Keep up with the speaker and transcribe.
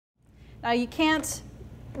Now you can't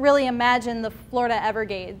really imagine the Florida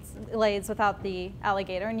Everglades without the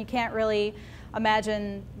alligator, and you can't really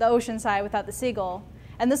imagine the ocean side without the seagull.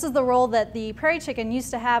 And this is the role that the prairie chicken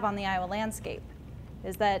used to have on the Iowa landscape,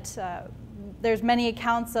 is that there's many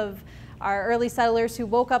accounts of our early settlers who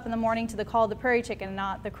woke up in the morning to the call of the prairie chicken,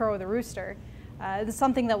 not the crow or the rooster. It's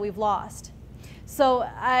something that we've lost. So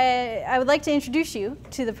I would like to introduce you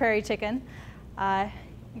to the prairie chicken.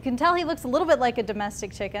 You can tell he looks a little bit like a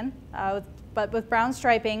domestic chicken, but with brown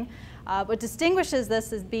striping. What distinguishes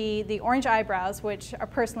this is the orange eyebrows, which are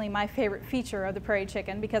personally my favorite feature of the prairie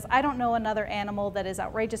chicken, because I don't know another animal that is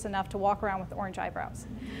outrageous enough to walk around with orange eyebrows.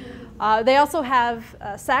 They also have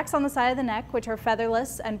sacs on the side of the neck, which are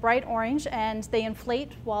featherless and bright orange, and they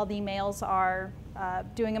inflate while the males are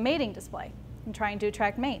doing a mating display and trying to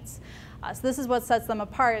attract mates. So this is what sets them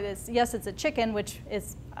apart. Yes, it's a chicken, which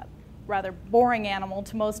is a rather boring animal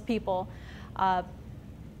to most people.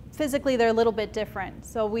 Physically, they're a little bit different.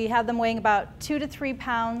 So we have them weighing about 2 to 3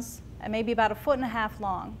 pounds and maybe about 1.5 feet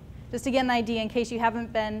long. Just to get an idea, in case you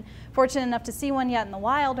haven't been fortunate enough to see one yet in the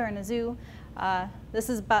wild or in a zoo, this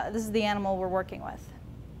is the animal we're working with.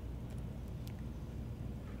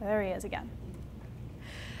 There he is again.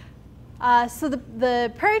 So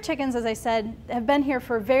the prairie chickens, as I said, have been here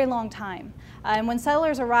for a very long time. And when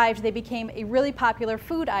settlers arrived, they became a really popular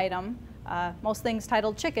food item. Most things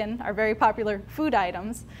titled chicken are very popular food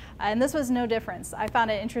items, and this was no difference. I found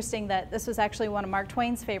it interesting that this was actually one of Mark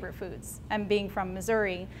Twain's favorite foods, and being from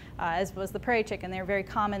Missouri, as was the prairie chicken, they were very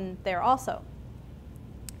common there also.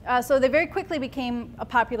 So they very quickly became a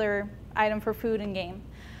popular item for food and game.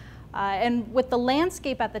 And with the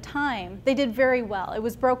landscape at the time, they did very well. It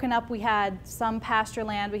was broken up. We had some pasture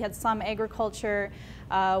land, we had some agriculture,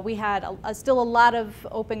 we had still a lot of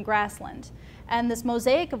open grassland. And this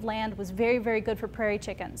mosaic of land was very, very good for prairie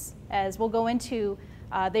chickens. As we'll go into,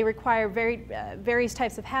 they require various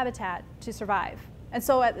types of habitat to survive. And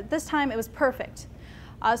so at this time, it was perfect.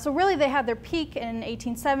 So really, they had their peak in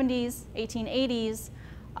 1870s, 1880s.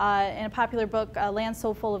 In a popular book, Land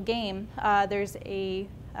So Full of Game, there's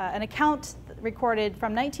an account recorded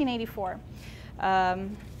from 1984.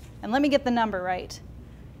 And let me get the number right.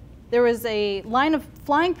 There was a line of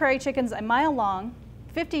flying prairie chickens a mile long,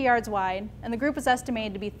 50 yards wide, and the group was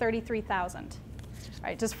estimated to be 33,000,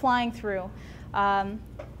 right, just flying through. And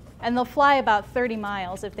they'll fly about 30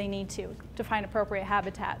 miles if they need to find appropriate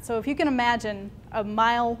habitat. So if you can imagine a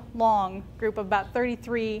mile-long group of about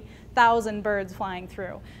 33,000 birds flying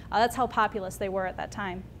through, that's how populous they were at that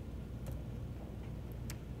time.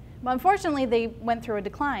 But unfortunately, they went through a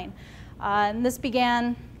decline. And this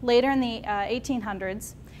began later in the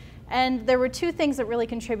 1800s, and there were two things that really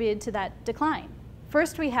contributed to that decline.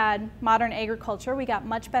 First, we had modern agriculture. We got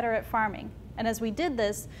much better at farming. And as we did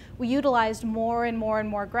this, we utilized more and more and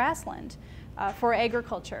more grassland for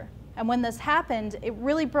agriculture. And when this happened, it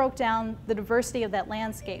really broke down the diversity of that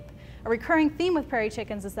landscape. A recurring theme with prairie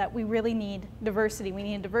chickens is that we really need diversity. We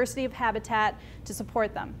need a diversity of habitat to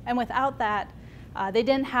support them. And without that, they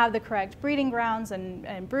didn't have the correct breeding grounds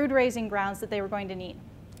and brood raising grounds that they were going to need.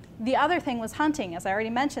 The other thing was hunting. As I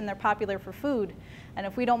already mentioned, they're popular for food. And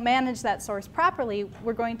if we don't manage that source properly,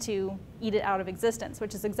 we're going to eat it out of existence,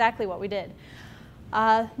 which is exactly what we did.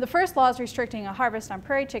 The first laws restricting a harvest on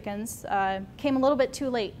prairie chickens came a little bit too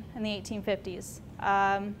late in the 1850s.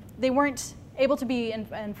 They weren't able to be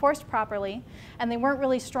enforced properly, and they weren't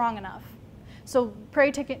really strong enough. So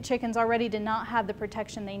prairie chickens already did not have the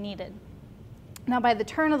protection they needed. Now, by the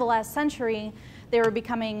turn of the last century, they were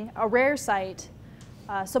becoming a rare sight.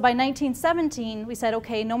 So by 1917, we said,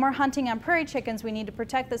 okay, no more hunting on prairie chickens. We need to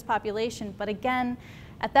protect this population. But again,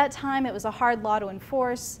 at that time, it was a hard law to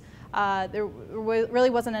enforce. There really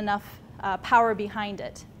wasn't enough power behind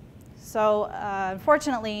it. So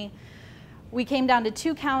unfortunately, we came down to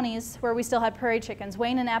 2 counties where we still had prairie chickens,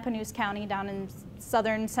 Wayne and Appanoose County down in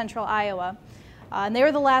southern central Iowa. And they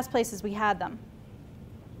were the last places we had them.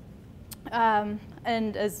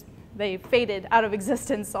 And as they faded out of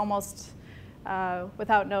existence almost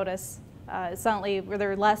without notice, suddenly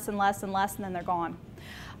they're less and less and less, and then they're gone.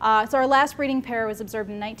 So our last breeding pair was observed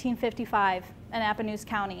in 1955 in Appanoose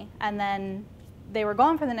County, and then they were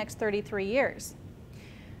gone for the next 33 years.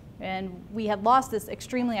 And we had lost this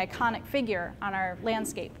extremely iconic figure on our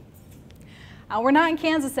landscape. We're not in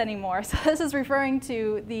Kansas anymore, so this is referring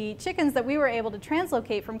to the chickens that we were able to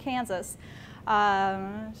translocate from Kansas.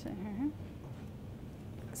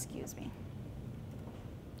 Excuse me.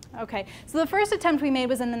 Okay, so the first attempt we made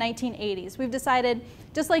was in the 1980s. We've decided,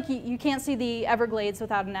 just like you can't see the Everglades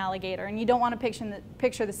without an alligator, and you don't want to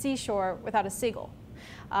picture the seashore without a seagull.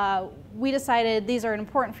 We decided these are an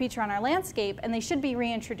important feature on our landscape, and they should be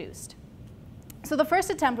reintroduced. So the first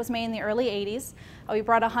attempt was made in the early 80s. We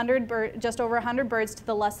brought just over 100 birds to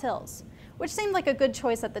the Less Hills, which seemed like a good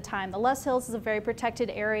choice at the time. The Less Hills is a very protected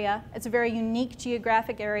area. It's a very unique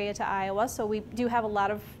geographic area to Iowa, so we do have a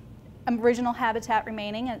lot of original habitat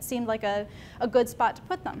remaining, and it seemed like a good spot to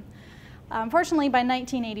put them. Unfortunately, by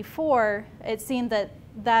 1984, it seemed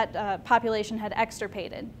that population had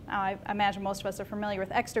extirpated. I imagine most of us are familiar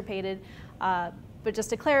with extirpated, but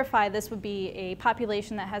just to clarify, this would be a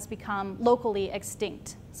population that has become locally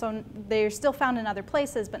extinct. So they're still found in other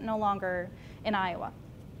places, but no longer in Iowa.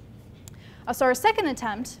 So our second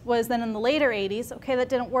attempt was then in the later 80s. Okay, that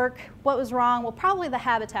didn't work. What was wrong? Well, probably the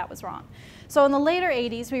habitat was wrong. So in the later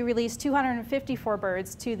 80s, we released 254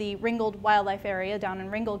 birds to the Ringgold Wildlife Area down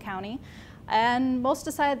in Ringgold County, and most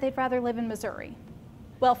decided they'd rather live in Missouri.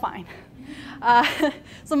 Well, fine.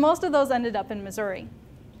 So most of those ended up in Missouri.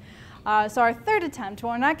 So our third attempt,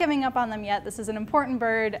 well, we're not giving up on them yet. This is an important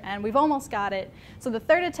bird, and we've almost got it. So the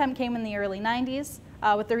third attempt came in the early 90s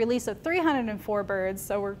with the release of 304 birds.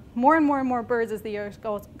 So we're more and more birds as the year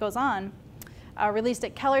goes on, released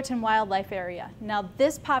at Kellerton Wildlife Area. Now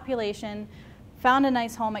this population found a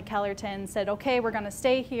nice home at Kellerton, said, okay, we're going to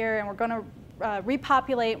stay here, and we're going to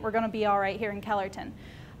repopulate. We're going to be all right here in Kellerton.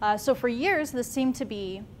 So for years, this seemed to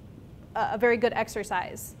be a very good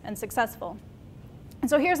exercise and successful. And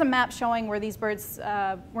so here's a map showing where these birds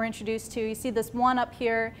were introduced to. You see this one up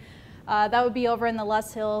here. That would be over in the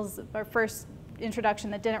Less Hills, our first introduction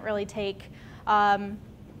that didn't really take.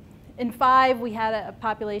 In 5, we had a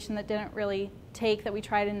population that didn't really take that we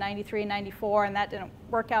tried in 93 and 94, and that didn't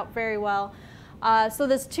work out very well. So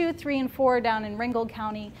this 2, 3, and 4 down in Ringgold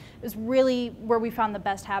County is really where we found the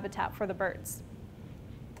best habitat for the birds.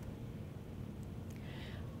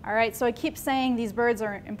 All right, so I keep saying these birds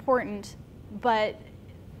are important, but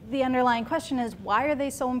the underlying question is, why are they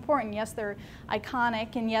so important? Yes, they're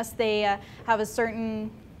iconic, and yes, they have a certain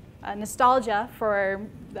nostalgia for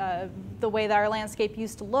the way that our landscape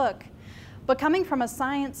used to look. But coming from a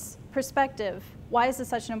science perspective, why is this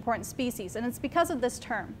such an important species? And it's because of this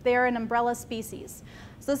term. They are an umbrella species.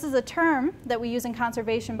 So this is a term that we use in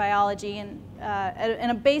conservation biology, and in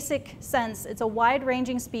a basic sense, it's a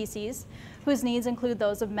wide-ranging species whose needs include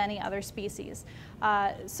those of many other species.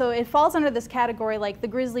 So it falls under this category like the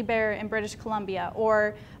grizzly bear in British Columbia,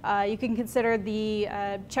 or you can consider the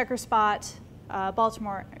checker spot,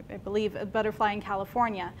 Baltimore, I believe, a butterfly in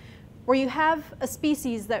California, where you have a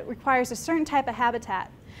species that requires a certain type of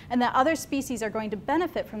habitat, and that other species are going to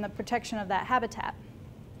benefit from the protection of that habitat.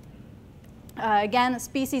 Again, a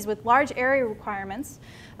species with large area requirements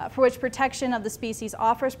for which protection of the species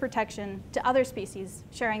offers protection to other species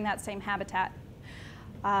sharing that same habitat.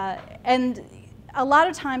 And a lot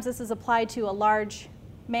of times this is applied to a large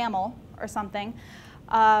mammal or something.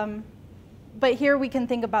 But here we can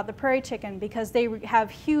think about the prairie chicken because they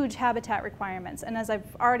have huge habitat requirements. And as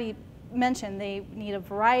I've already mentioned, they need a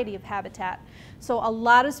variety of habitat. So a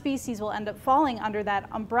lot of species will end up falling under that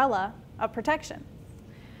umbrella of protection.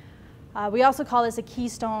 We also call this a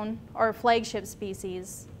keystone or a flagship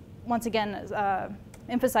species, once again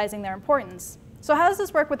emphasizing their importance. So how does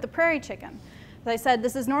this work with the prairie chicken? As I said,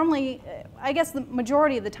 this is normally, I guess the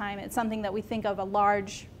majority of the time, it's something that we think of a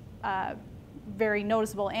large, very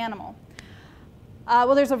noticeable animal.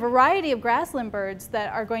 Well, there's a variety of grassland birds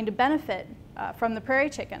that are going to benefit from the prairie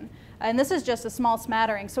chicken. And this is just a small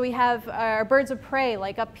smattering. So we have our birds of prey,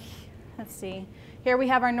 like up, let's see, here we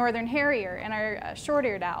have our northern harrier and our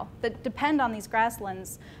short-eared owl that depend on these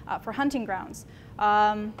grasslands for hunting grounds.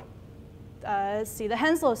 Let's see, the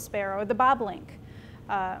Henslow sparrow or the bobolink.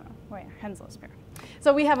 Henslow sparrow.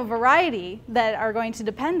 So we have a variety that are going to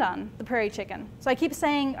depend on the prairie chicken. So I keep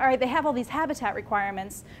saying, all right, they have all these habitat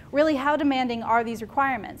requirements. Really, how demanding are these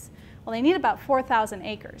requirements? Well, they need about 4,000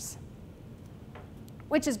 acres,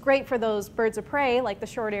 which is great for those birds of prey like the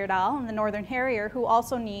short-eared owl and the northern harrier who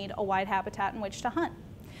also need a wide habitat in which to hunt.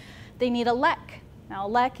 They need a lek. Now, a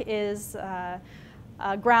lek is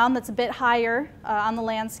ground that's a bit higher on the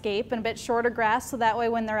landscape and a bit shorter grass, so that way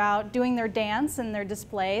when they're out doing their dance and their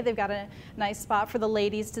display, they've got a nice spot for the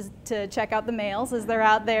ladies to check out the males as they're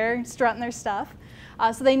out there strutting their stuff.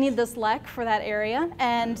 So they need this lek for that area.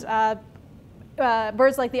 And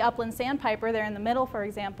birds like the upland sandpiper there in the middle, for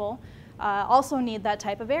example, also need that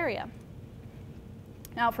type of area.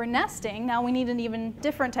 Now for nesting, now we need an even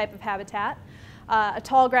different type of habitat, a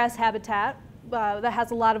tall grass habitat that has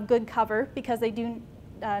a lot of good cover because they do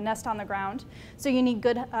nest on the ground. So you need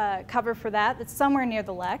good cover for that. That's somewhere near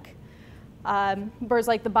the lek. Birds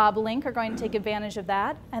like the bobolink are going to take advantage of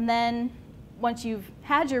that. And then once you've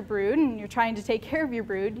had your brood and you're trying to take care of your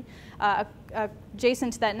brood,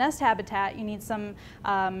 adjacent to that nest habitat, you need some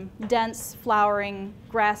dense flowering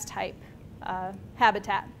grass type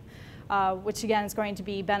habitat, which again is going to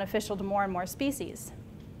be beneficial to more and more species.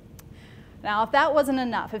 Now, if that wasn't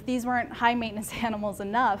enough, if these weren't high maintenance animals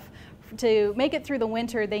enough, to make it through the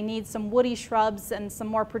winter, they need some woody shrubs and some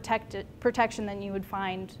more protection than you would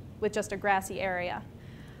find with just a grassy area,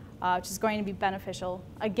 which is going to be beneficial,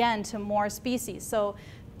 again, to more species. So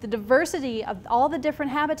the diversity of all the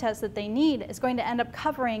different habitats that they need is going to end up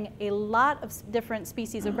covering a lot of different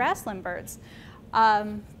species of grassland birds.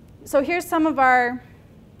 So here's some of our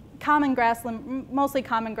common grassland, mostly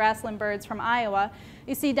common grassland birds from Iowa.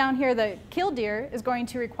 You see down here the killdeer is going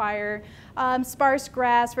to require sparse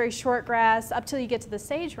grass, very short grass, up till you get to the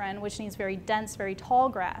sage wren, which needs very dense, very tall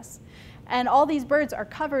grass. And all these birds are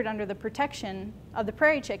covered under the protection of the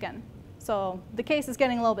prairie chicken. So the case is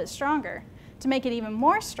getting a little bit stronger. To make it even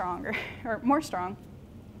more stronger, or more strong,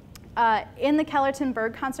 in the Kellerton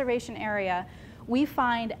Bird Conservation Area, we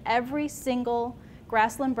find every single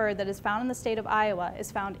grassland bird that is found in the state of Iowa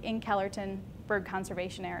is found in Kellerton Bird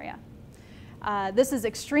Conservation Area. This is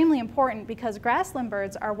extremely important because grassland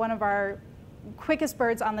birds are one of our quickest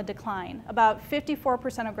birds on the decline. About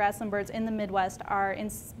 54% of grassland birds in the Midwest are in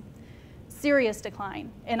serious decline.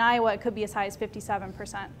 In Iowa, it could be as high as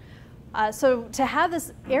 57%. So to have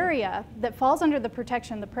this area that falls under the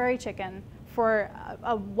protection of the prairie chicken for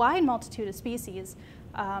a wide multitude of species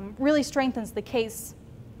really strengthens the case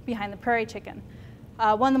behind the prairie chicken.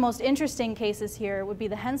 One of the most interesting cases here would be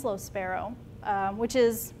the Henslow sparrow, which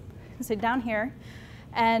is down here,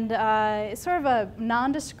 and it's sort of a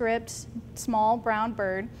nondescript, small brown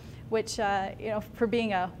bird, which, you know, for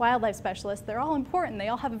being a wildlife specialist, they're all important. They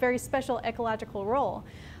all have a very special ecological role.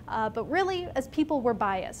 But really, as people, we're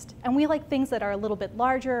biased, and we like things that are a little bit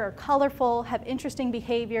larger or colorful, have interesting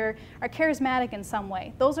behavior, are charismatic in some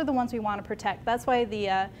way. Those are the ones we want to protect. That's why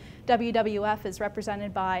the WWF is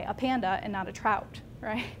represented by a panda and not a trout,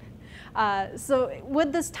 right? So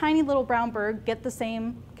would this tiny little brown bird get the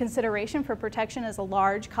same consideration for protection as a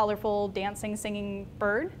large, colorful, dancing, singing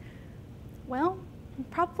bird? Well,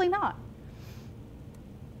 probably not.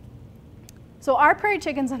 So are prairie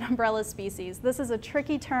chickens an umbrella species? This is a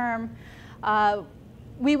tricky term.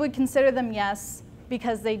 We would consider them yes,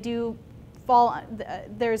 because they do fall,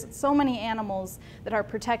 there's so many animals that are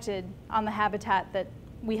protected on the habitat that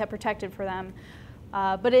we have protected for them.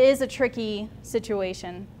 But it is a tricky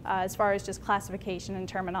situation as far as just classification and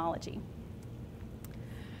terminology.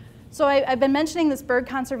 So I've been mentioning this bird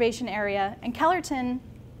conservation area, and Kellerton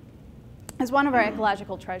is one of our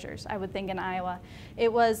ecological treasures, I would think, in Iowa.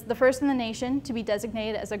 It was the first in the nation to be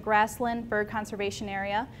designated as a grassland bird conservation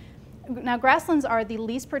area. Now, grasslands are the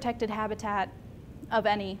least protected habitat of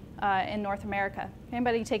any in North America.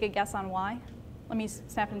 Anybody take a guess on why? Let me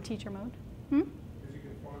snap into teacher mode.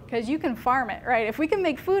 Because you can farm it, right? If we can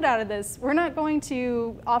make food out of this, we're not going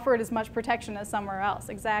to offer it as much protection as somewhere else,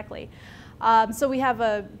 exactly. So we have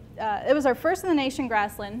it was our first in the nation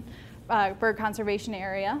grassland bird conservation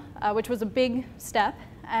area, which was a big step.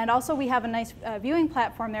 And also we have a nice viewing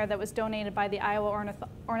platform there that was donated by the Iowa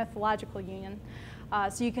Ornithological Union.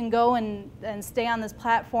 So you can go and stay on this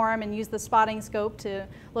platform and use the spotting scope to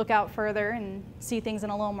look out further and see things in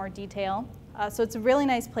a little more detail. So it's a really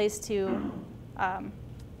nice place to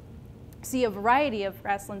see a variety of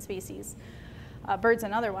grassland species, birds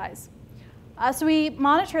and otherwise. So we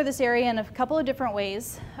monitor this area in a couple of different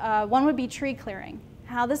ways. One would be tree clearing.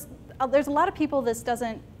 There's a lot of people this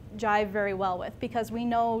doesn't jive very well with, because we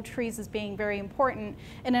know trees as being very important,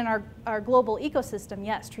 and in our global ecosystem,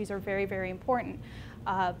 yes, trees are very, very important.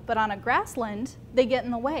 But on a grassland, they get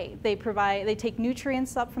in the way. They take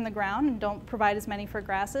nutrients up from the ground and don't provide as many for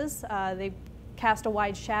grasses. They cast a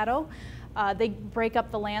wide shadow. They break up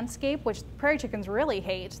the landscape, which prairie chickens really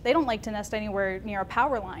hate. They don't like to nest anywhere near a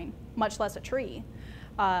power line, much less a tree.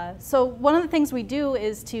 So one of the things we do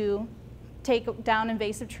is to take down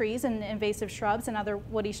invasive trees and invasive shrubs and other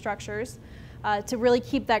woody structures to really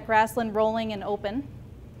keep that grassland rolling and open.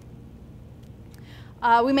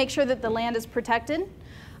 We make sure that the land is protected.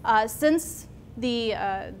 Since the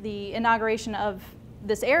inauguration of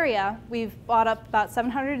this area, we've bought up about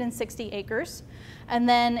 760 acres. And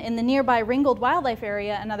then in the nearby Ringgold Wildlife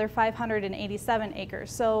Area, another 587 acres.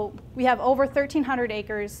 So we have over 1,300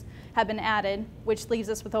 acres have been added, which leaves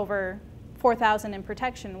us with over 4,000 in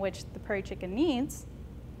protection, which the prairie chicken needs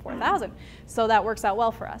 4,000. So that works out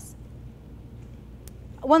well for us.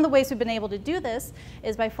 One of the ways we've been able to do this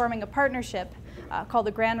is by forming a partnership called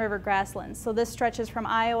the Grand River Grasslands. So this stretches from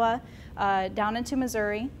Iowa down into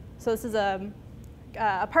Missouri. So this is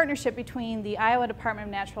a partnership between the Iowa Department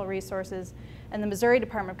of Natural Resources and the Missouri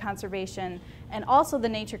Department of Conservation, and also the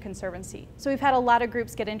Nature Conservancy. So we've had a lot of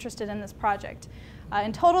groups get interested in this project.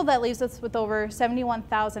 In total, that leaves us with over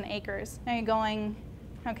 71,000 acres. Now you're going,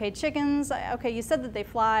 okay, chickens, okay, you said that they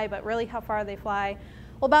fly, but really how far they fly?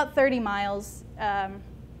 Well, about 30 miles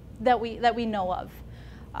that we know of.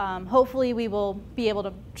 Hopefully we will be able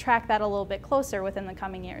to track that a little bit closer within the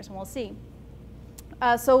coming years, and we'll see.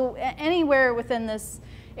 So anywhere within this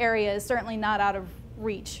area is certainly not out of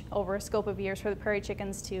reach over a scope of years for the prairie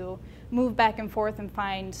chickens to move back and forth and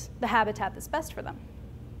find the habitat that's best for them.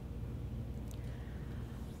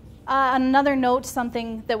 On another note,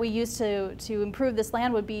 something that we use to improve this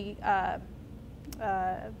land would be a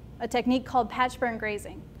technique called patch burn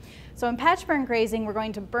grazing. So in patch burn grazing, we're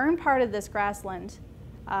going to burn part of this grassland.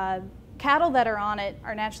 Cattle that are on it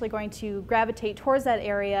are naturally going to gravitate towards that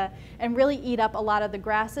area and really eat up a lot of the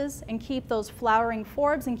grasses and keep those flowering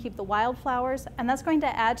forbs and keep the wildflowers, and that's going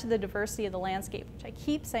to add to the diversity of the landscape, which I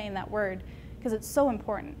keep saying that word because it's so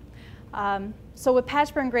important. So with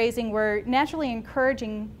patch burn grazing, we're naturally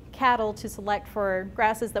encouraging cattle to select for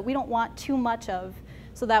grasses that we don't want too much of,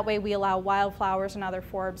 so that way we allow wildflowers and other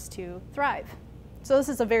forbs to thrive. So this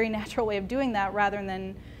is a very natural way of doing that rather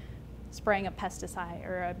than spraying a pesticide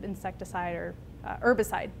or an insecticide or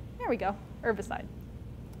herbicide. There we go, herbicide.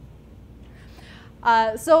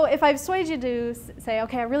 So if I've swayed you to say,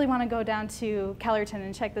 okay, I really want to go down to Kellerton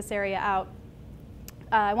and check this area out,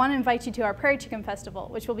 I want to invite you to our Prairie Chicken Festival,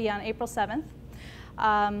 which will be on April 7th.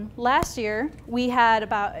 Last year, we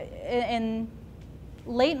had in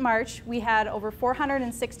late March, we had over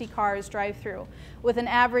 460 cars drive through with an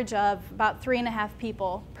average of about 3.5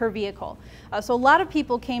 people per vehicle. So a lot of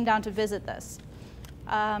people came down to visit this.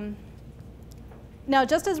 Now,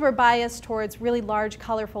 just as we're biased towards really large,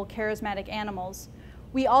 colorful, charismatic animals,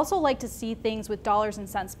 we also like to see things with dollars and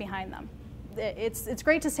cents behind them. It's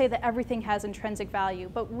great to say that everything has intrinsic value,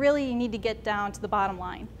 but really you need to get down to the bottom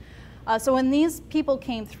line. So when these people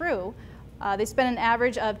came through, they spent an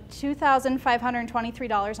average of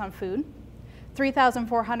 $2,523 on food,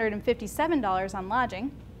 $3,457 on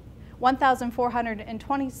lodging,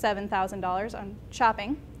 $1,427,000 on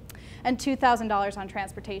shopping, and $2,000 on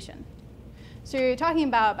transportation. So you're talking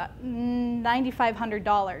about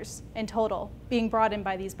 $9,500 in total being brought in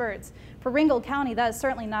by these birds. For Ringgold County, that is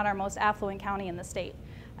certainly not our most affluent county in the state.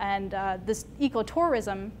 And this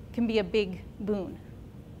ecotourism can be a big boon.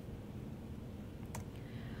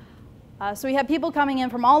 So we have people coming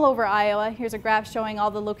in from all over Iowa. Here's a graph showing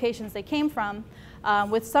all the locations they came from,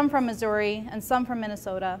 with some from Missouri and some from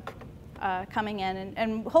Minnesota coming in.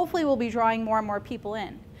 And hopefully we'll be drawing more and more people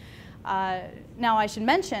in. Now I should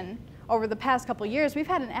mention, over the past couple years, we've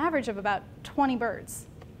had an average of about 20 birds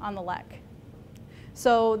on the lek.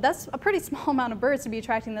 So that's a pretty small amount of birds to be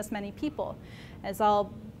attracting this many people. As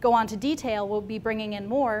I'll go on to detail, we'll be bringing in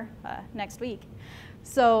more next week.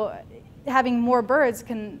 So having more birds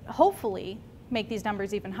can hopefully make these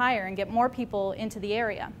numbers even higher and get more people into the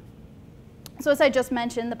area. So as I just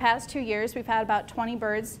mentioned, the past 2 years, we've had about 20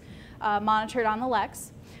 birds monitored on the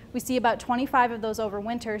leks. We see about 25 of those over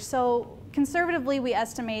winter. So conservatively, we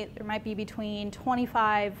estimate there might be between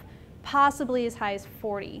 25, possibly as high as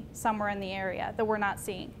 40 somewhere in the area that we're not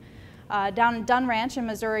seeing. Down in Dunn Ranch in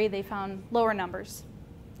Missouri, they found lower numbers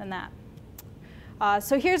than that.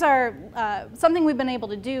 So here's our, something we've been able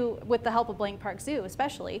to do with the help of Blank Park Zoo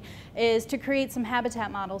especially, is to create some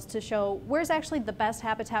habitat models to show where's actually the best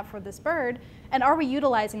habitat for this bird, and are we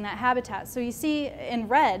utilizing that habitat. So you see in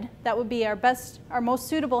red, that would be our most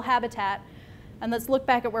suitable habitat, and let's look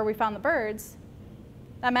back at where we found the birds.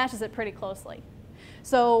 That matches it pretty closely.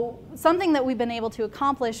 So something that we've been able to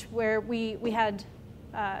accomplish where we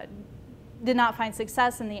did not find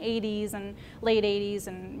success in the 80s and late 80s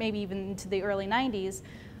and maybe even into the early 90s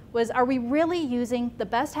was, are we really using the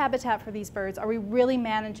best habitat for these birds? Are we really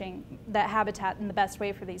managing that habitat in the best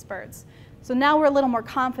way for these birds? So now we're a little more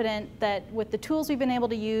confident that with the tools we've been able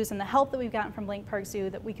to use and the help that we've gotten from Blank Park Zoo,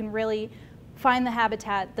 that we can really find the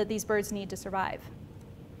habitat that these birds need to survive.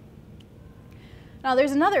 Now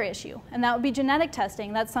there's another issue, and that would be genetic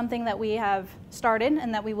testing. That's something that we have started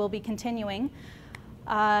and that we will be continuing.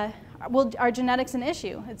 Well, are genetics an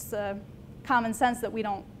issue? It's common sense that we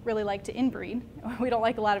don't really like to inbreed. We don't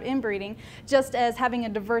like a lot of inbreeding, just as having a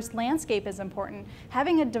diverse landscape is important.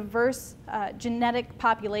 Having a diverse genetic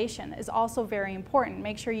population is also very important.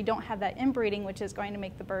 Make sure you don't have that inbreeding, which is going to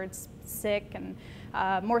make the birds sick and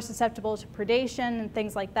more susceptible to predation and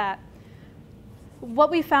things like that. What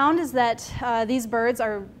we found is that these birds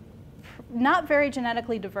are not very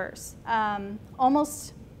genetically diverse.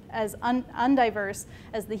 Almost as undiverse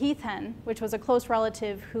as the heath hen, which was a close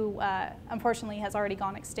relative who unfortunately has already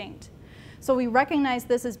gone extinct. So we recognize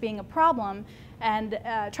this as being a problem and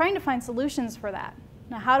trying to find solutions for that.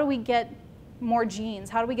 Now, how do we get more genes?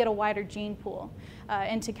 How do we get a wider gene pool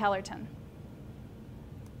into Kellerton?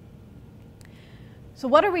 So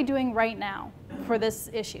what are we doing right now for this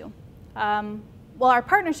issue? Well, our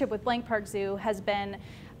partnership with Blank Park Zoo has been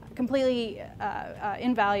completely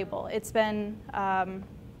invaluable. It's been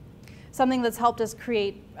something that's helped us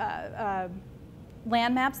create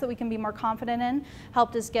land maps that we can be more confident in,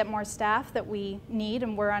 helped us get more staff that we need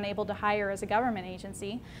and we're unable to hire as a government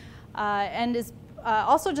agency, and is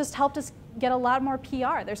also just helped us get a lot more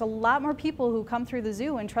PR. There's a lot more people who come through the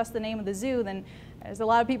zoo and trust the name of the zoo than there's a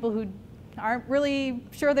lot of people who aren't really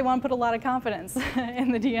sure they want to put a lot of confidence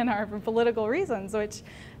in the DNR for political reasons, which,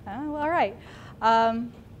 well, all right.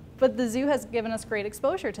 But the zoo has given us great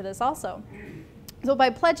exposure to this also. So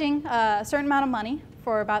by pledging a certain amount of money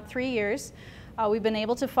for about 3 years, we've been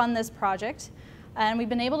able to fund this project, and we've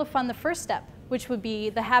been able to fund the first step, which would be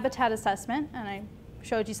the habitat assessment, and I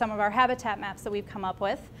showed you some of our habitat maps that we've come up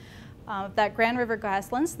with, that Grand River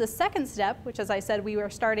grasslands. The second step, which as I said we were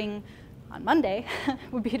starting on Monday,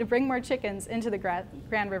 would be to bring more chickens into the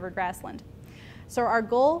Grand River grassland. So our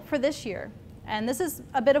goal for this year, and this is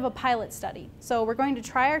a bit of a pilot study, so we're going to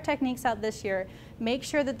try our techniques out this year, make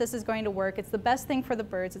sure that this is going to work, it's the best thing for the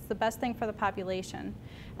birds, it's the best thing for the population,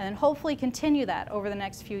 and then hopefully continue that over the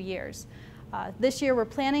next few years. This year we're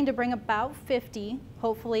planning to bring about 50,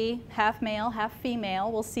 hopefully half male, half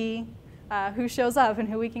female. We'll see who shows up and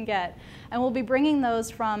who we can get. And we'll be bringing those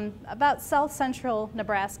from about south central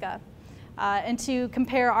Nebraska. And to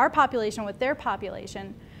compare our population with their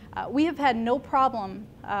population, we have had no problem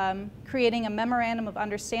creating a memorandum of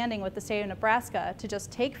understanding with the state of Nebraska to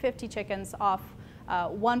just take 50 chickens off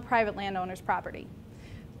one private landowner's property.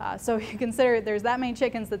 So you consider there's that many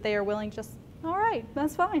chickens that they are willing to just, all right,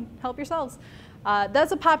 that's fine, help yourselves.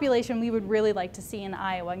 That's a population we would really like to see in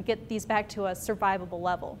Iowa and get these back to a survivable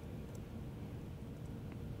level.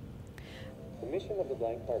 The mission of the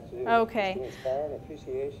Blank Park Zoo okay. is to inspire an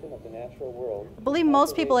appreciation of the natural world. I believe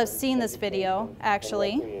most people have seen this video,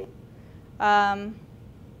 actually. But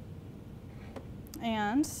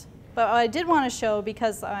I did want to show,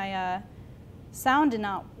 because sound did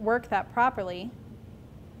not work that properly.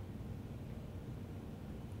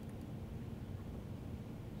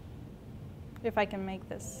 If I can make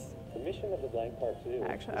this. The mission of the Blank Park Zoo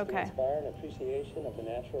actually, is to inspire an appreciation of the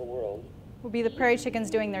natural world. Will be the prairie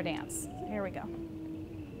chickens doing their dance. Here we go.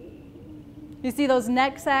 You see those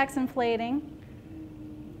neck sacs inflating.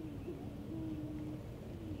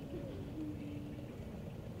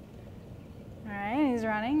 All right, he's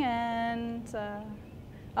running, and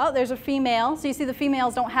oh, there's a female. So you see the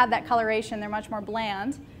females don't have that coloration. They're much more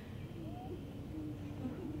bland.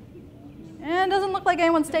 And it doesn't look like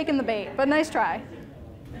anyone's taken the bait, but nice try.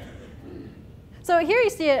 So here you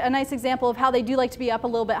see a nice example of how they do like to be up a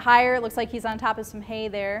little bit higher. It looks like he's on top of some hay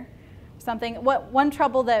there, something. One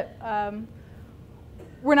trouble that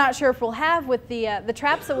we're not sure if we'll have with the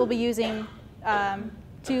traps that we'll be using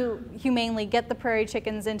to humanely get the prairie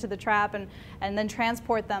chickens into the trap and then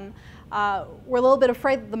transport them, we're a little bit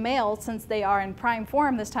afraid that the males, since they are in prime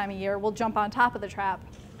form this time of year, will jump on top of the trap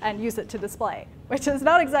and use it to display, which is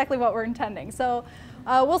not exactly what we're intending. So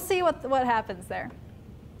we'll see what happens there.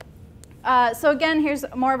 So again, here's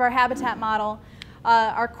more of our habitat model.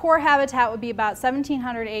 Our core habitat would be about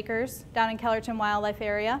 1,700 acres down in Kellerton Wildlife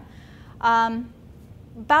Area.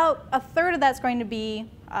 About a third of that's going to be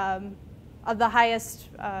of the highest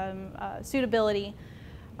suitability,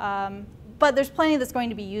 but there's plenty that's going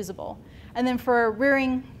to be usable. And then for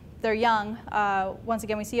rearing their young, once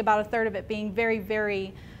again, we see about a third of it being very,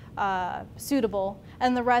 very suitable,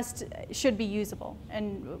 and the rest should be usable,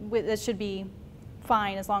 and it should be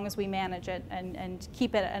fine as long as we manage it and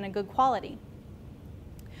keep it in a good quality.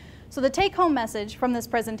 So the take-home message from this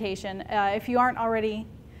presentation, if you aren't already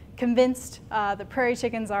convinced, the prairie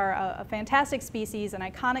chickens are a fantastic species, an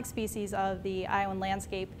iconic species of the Iowan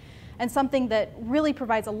landscape, and something that really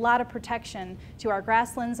provides a lot of protection to our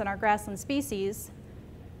grasslands and our grassland species.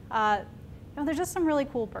 They're just some really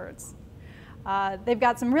cool birds. They've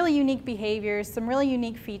got some really unique behaviors, some really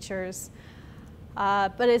unique features,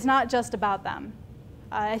 but it's not just about them.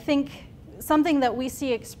 I think something that we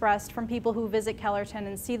see expressed from people who visit Kellerton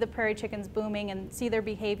and see the prairie chickens booming and see their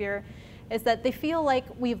behavior is that they feel like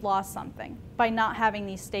we've lost something by not having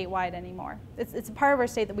these statewide anymore. It's a part of our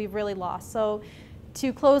state that we've really lost. So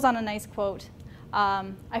to close on a nice quote,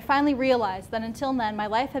 I finally realized that until then my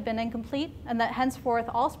life had been incomplete and that henceforth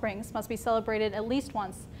all springs must be celebrated at least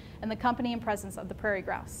once in the company and presence of the prairie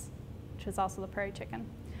grouse, which is also the prairie chicken.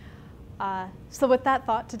 So with that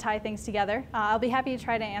thought to tie things together, I'll be happy to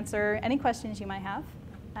try to answer any questions you might have.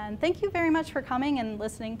 And thank you very much for coming and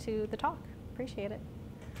listening to the talk. Appreciate it.